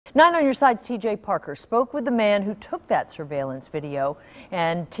9 on your side's TJ Parker spoke with the man who took that surveillance video,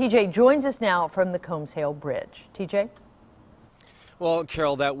 and TJ joins us now from the Combs-Hehl Bridge. TJ? Well,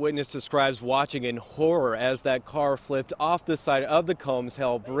 Carol, that witness describes watching in horror as that car flipped off the side of the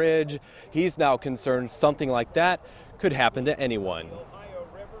Combs-Hehl Bridge. He's now concerned something like that could happen to anyone.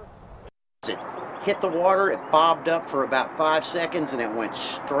 It hit the water, it bobbed up for about 5 seconds, and it went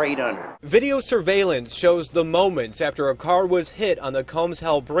straight under. Video surveillance shows the moments after a car was hit on the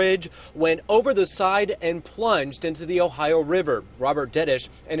Combs-Hehl Bridge, went over the side and plunged into the Ohio River. Robert Dedish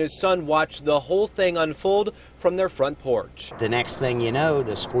and his son watched the whole thing unfold from their front porch. The next thing you know,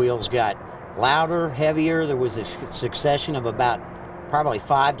 the squeals got louder, heavier. There was a succession of about probably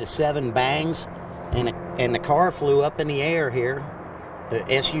 5 to 7 bangs, and the car flew up in the air here, the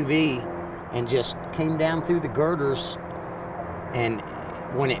SUV, and just came down through the girders. And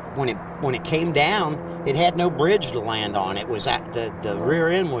when it came down, it had no bridge to land on. It was at the rear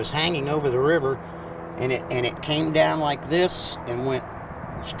end was hanging over the river, and it came down like this and went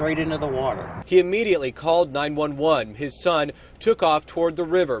straight into the water. He immediately called 911. His son took off toward the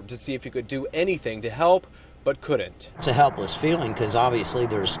river to see if he could do anything to help, but couldn't. It's a helpless feeling because obviously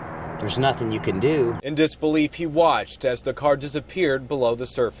there's nothing you can do. In disbelief, he watched as the car disappeared below the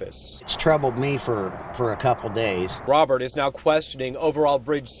surface. It's troubled me for a couple days. Robert is now questioning overall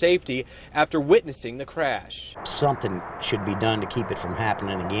bridge safety after witnessing the crash. Something should be done to keep it from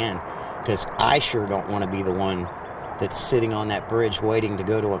happening again, because I sure don't want to be the one that's sitting on that bridge waiting to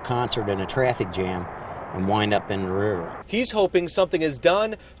go to a concert in a traffic jam and wind up in the river. He's hoping something is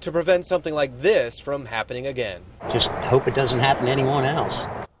done to prevent something like this from happening again. Just hope it doesn't happen to anyone else.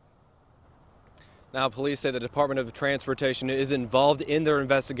 Now, police say the Department of Transportation is involved in their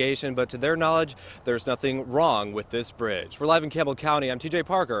investigation, but to their knowledge, there's nothing wrong with this bridge. We're live in Campbell County. I'm TJ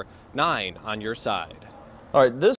Parker, 9 on your side. All right, this